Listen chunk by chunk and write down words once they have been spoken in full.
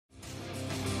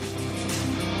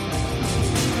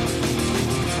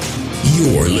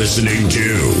You're listening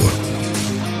to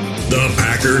the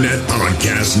Packernet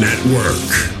Podcast Network.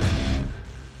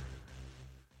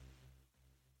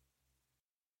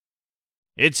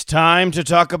 It's time to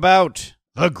talk about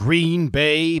the Green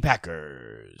Bay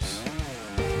Packers.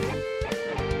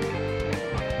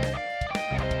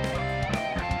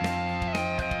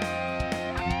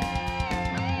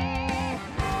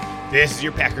 This is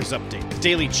your Packers Update, the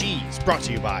Daily Cheese, brought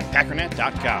to you by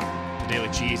Packernet.com. The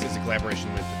Daily Cheese is a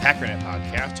collaboration with the Packernet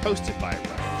Podcast, hosted by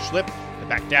Ryan Schlip, the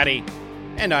Pack Daddy,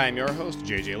 and I am your host,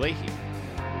 JJ Leahy.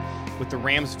 With the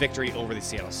Rams' victory over the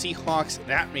Seattle Seahawks,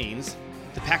 that means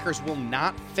the Packers will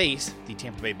not face the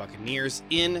Tampa Bay Buccaneers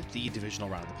in the divisional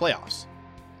round of the playoffs.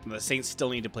 The Saints still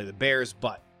need to play the Bears,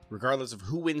 but regardless of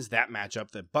who wins that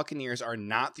matchup, the Buccaneers are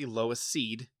not the lowest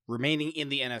seed remaining in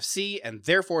the NFC, and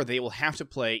therefore they will have to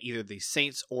play either the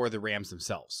Saints or the Rams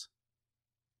themselves.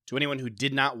 To anyone who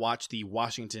did not watch the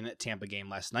Washington-Tampa game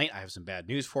last night, I have some bad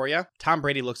news for you. Tom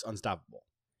Brady looks unstoppable.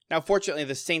 Now, fortunately,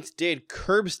 the Saints did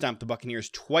curb stomp the Buccaneers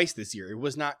twice this year. It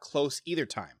was not close either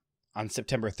time. On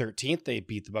September 13th, they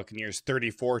beat the Buccaneers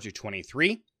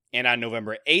 34-23, and on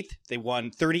November 8th, they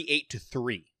won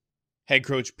 38-3. Head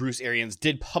coach Bruce Arians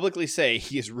did publicly say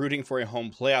he is rooting for a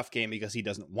home playoff game because he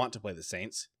doesn't want to play the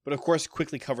Saints, but of course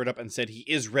quickly covered up and said he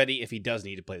is ready if he does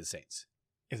need to play the Saints.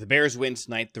 If the Bears win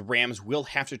tonight, the Rams will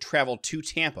have to travel to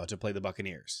Tampa to play the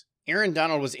Buccaneers. Aaron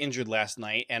Donald was injured last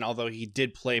night, and although he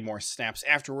did play more snaps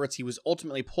afterwards, he was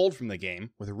ultimately pulled from the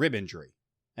game with a rib injury.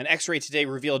 An x-ray today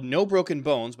revealed no broken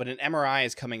bones, but an MRI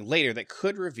is coming later that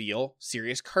could reveal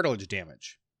serious cartilage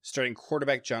damage. Starting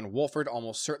quarterback John Wolford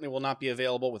almost certainly will not be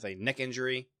available with a neck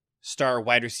injury. Star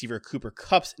wide receiver Cooper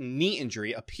Kupp's knee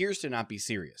injury appears to not be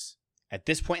serious. At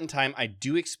this point in time, I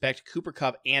do expect Cooper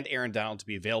Kupp and Aaron Donald to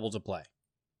be available to play.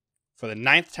 For the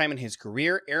 9th time in his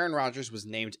career, Aaron Rodgers was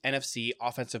named NFC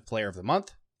Offensive Player of the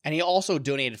Month, and he also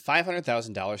donated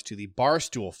 $500,000 to the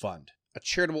Barstool Fund, a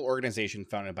charitable organization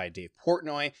founded by Dave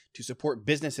Portnoy to support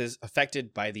businesses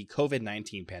affected by the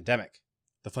COVID-19 pandemic.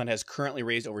 The fund has currently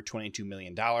raised over $22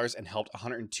 million and helped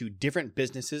 102 different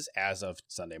businesses as of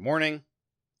Sunday morning.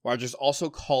 Rodgers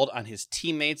also called on his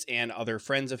teammates and other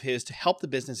friends of his to help the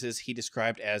businesses he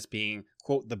described as being,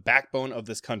 quote, the backbone of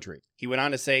this country. He went on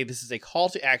to say this is a call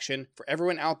to action for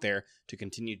everyone out there to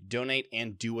continue to donate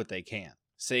and do what they can,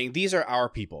 saying these are our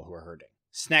people who are hurting.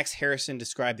 Snacks Harrison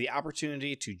described the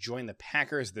opportunity to join the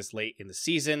Packers this late in the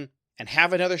season and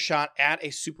have another shot at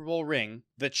a Super Bowl ring,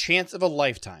 the chance of a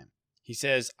lifetime. He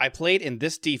says, I played in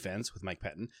this defense with Mike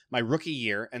Pettin my rookie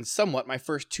year and somewhat my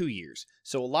first 2 years,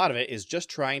 so a lot of it is just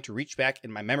trying to reach back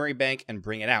in my memory bank and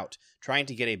bring it out, trying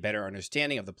to get a better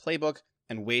understanding of the playbook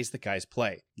and ways the guys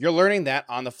play. You're learning that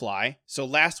on the fly, so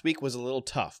last week was a little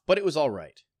tough, but it was all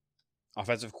right.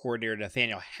 Offensive coordinator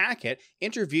Nathaniel Hackett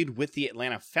interviewed with the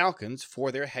Atlanta Falcons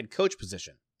for their head coach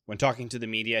position. When talking to the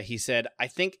media, he said, I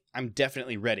think I'm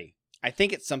definitely ready. I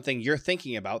think it's something you're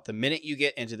thinking about the minute you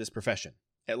get into this profession.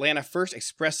 Atlanta first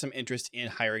expressed some interest in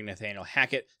hiring Nathaniel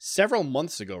Hackett several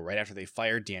months ago, right after they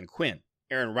fired Dan Quinn.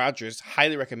 Aaron Rodgers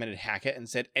highly recommended Hackett and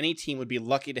said any team would be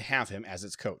lucky to have him as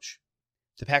its coach.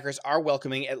 The Packers are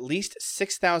welcoming at least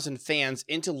 6,000 fans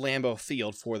into Lambeau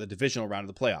Field for the divisional round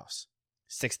of the playoffs.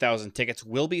 6,000 tickets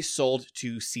will be sold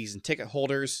to season ticket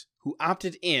holders who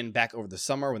opted in back over the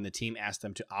summer when the team asked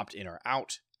them to opt in or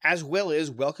out, as well as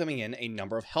welcoming in a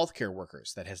number of healthcare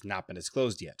workers that has not been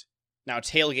disclosed yet. Now,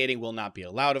 tailgating will not be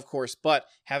allowed, of course, but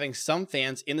having some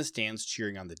fans in the stands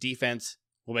cheering on the defense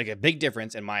will make a big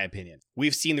difference, in my opinion.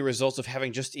 We've seen the results of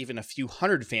having just even a few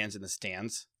hundred fans in the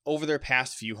stands over their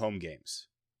past few home games.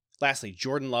 Lastly,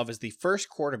 Jordan Love is the first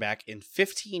quarterback in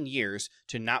 15 years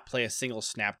to not play a single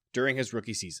snap during his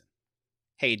rookie season.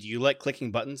 Hey, do you like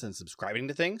clicking buttons and subscribing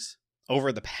to things? Over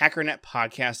at the Packernet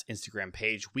Podcast Instagram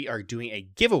page, we are doing a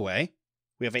giveaway.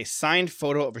 We have a signed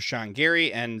photo of Rashawn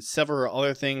Gary and several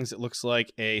other things. It looks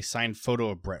like a signed photo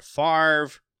of Brett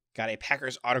Favre. Got a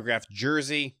Packers autographed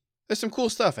jersey. There's some cool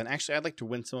stuff, and actually I'd like to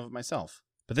win some of it myself.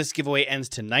 But this giveaway ends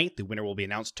tonight. The winner will be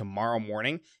announced tomorrow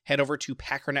morning. Head over to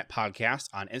Packernet Podcast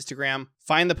on Instagram.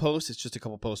 Find the post. It's just a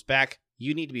couple posts back.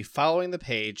 You need to be following the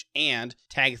page and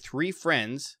tag 3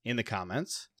 friends in the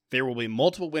comments. There will be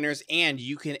multiple winners, and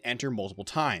you can enter multiple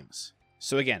times.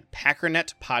 So again,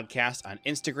 Packernet Podcast on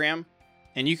Instagram.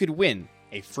 And you could win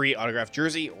a free autographed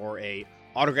jersey or a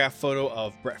autographed photo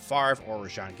of Brett Favre or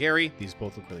Rashawn Gary. These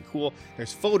both look really cool.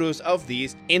 There's photos of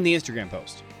these in the Instagram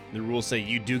post. The rules say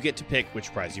you do get to pick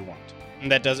which prize you want.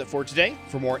 And that does it for today.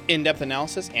 For more in-depth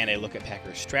analysis and a look at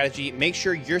Packers strategy, make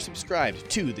sure you're subscribed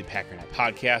to the Packernet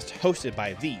Podcast, hosted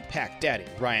by the Pack Daddy,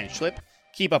 Ryan Schlip.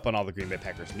 Keep up on all the Green Bay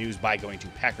Packers news by going to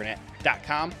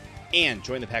Packernet.com and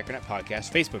join the Packernet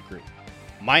Podcast Facebook group.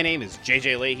 My name is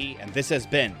JJ Leahy, and this has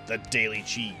been the Daily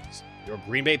Cheese, your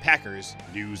Green Bay Packers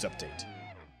news update.